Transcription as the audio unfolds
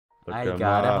I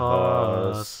got a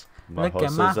horse. My Look horse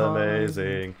at my is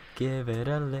amazing. Give it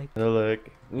a lick. A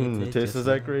lick. It Tastes just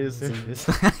like crazy.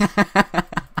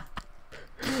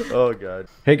 Oh god.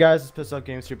 Hey guys, it's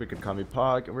PissOffGames here, but you can call me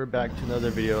POG, and we're back to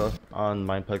another video on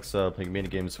Mineplex playing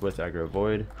minigames with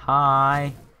AgraAvoid.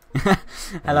 Hi.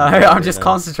 Hello, I'm just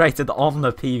concentrated on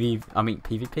the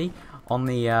PvP? On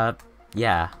the,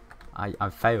 yeah. I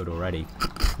failed already.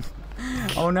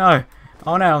 Oh no,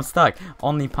 I'm stuck.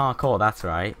 On the parkour, that's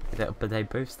right. But they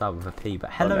both start with a P.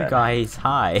 But hello guys,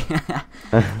 hi.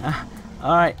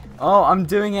 Alright, oh, I'm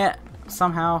doing it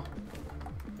somehow.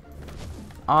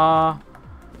 I'm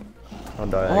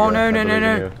dying. Oh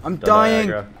no, I'm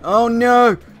dying. Oh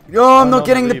no, I'm not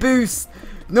getting the boost.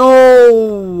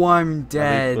 No, I'm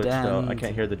dead. I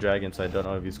can't hear the dragon, so I don't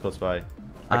know if he's close by.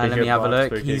 Let me have a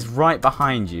look. He's right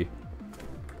behind you.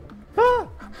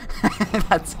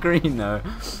 That's green though.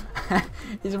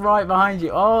 He's right behind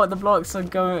you. Oh, the blocks are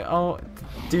going. Oh,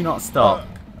 do not stop.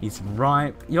 He's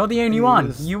right. You're the only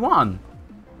one. You won.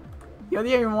 You're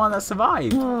the only one that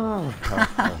survived.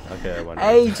 Okay, I won.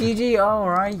 Hey, GG.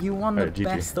 Alright, you won the GG.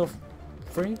 best of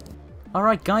 3.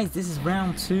 Alright, guys, this is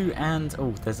round 2, and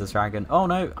oh, there's a dragon. Oh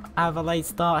no, I have a late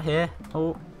start here.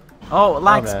 Oh,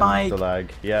 lag spike. The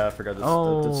lag. Yeah, I forgot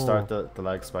to start the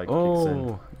lag spike.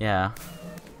 Oh, yeah.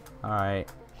 Alright.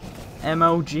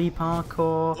 MOG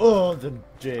parkour. Oh, the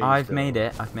J's. I've made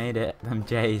it. Them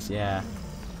J's, yeah.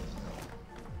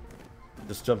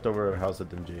 Just jumped over House of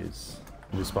them J's.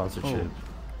 New sponsorship.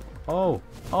 Oh.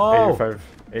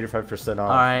 85% off.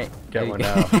 Alright. Get one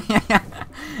now.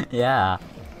 Yeah.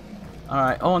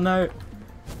 Alright. Oh no.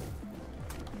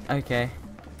 Okay.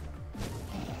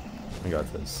 I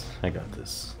got this.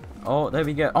 Oh, there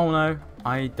we go. Oh no.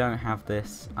 I don't have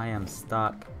this. I am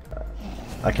stuck.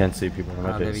 I can't see people on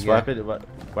my face. What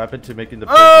happened to making the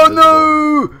face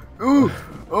no! Ooh.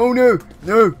 Oh no!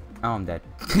 No! Oh, I'm dead.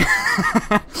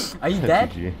 Are you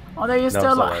dead? Oh no, you're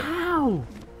still alive. How?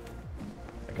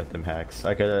 I got them hacks.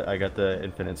 I got the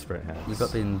infinite sprint hacks. You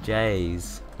got them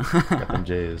J's. Got them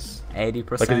J's.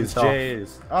 80% Look at these off.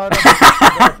 J's. Oh no!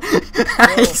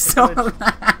 I saw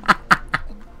that.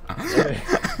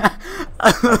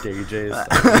 How dare you, J's?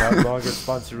 I'm no longer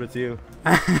sponsored with you.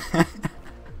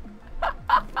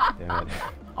 Damn it.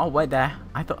 Oh wait there.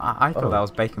 I thought that was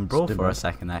bacon brawl for a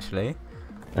second actually.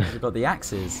 We've got the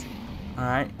axes.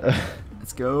 Alright.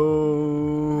 Let's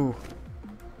go.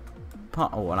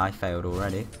 Oh, and I failed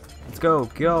already. Let's go,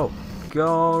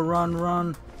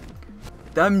 run.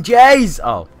 Them J's!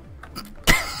 Oh.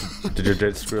 Did your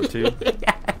J's screw up too?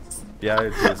 Yes. Yeah,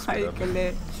 it did screw up.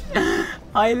 Glitch.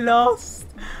 I lost.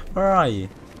 Where are you?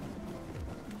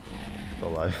 Still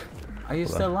alive. Are you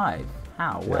still alive?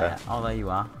 How? Where? Yeah. Oh, there you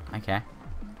are. Okay.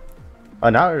 Oh,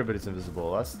 now everybody's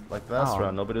invisible. Last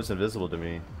round, nobody was invisible to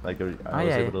me. Like, I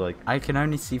was able to like. I can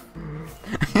only see. I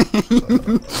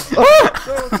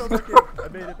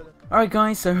made it. Alright,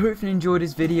 guys. So hopefully you enjoyed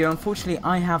this video. Unfortunately,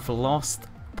 I have lost.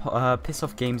 Piss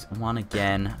Off Games won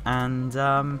again, and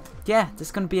yeah,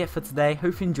 that's gonna be it for today.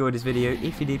 Hope you enjoyed this video.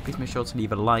 If you did, please make sure to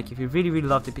leave a like. If you really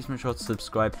loved it, please make sure to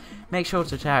subscribe. Make sure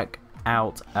to check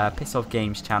out Piss Off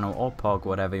Games channel, or POG,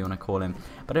 whatever you want to call him.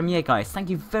 But yeah guys,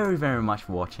 thank you very much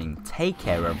for watching. Take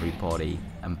care everybody,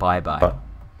 and bye.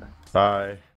 Bye.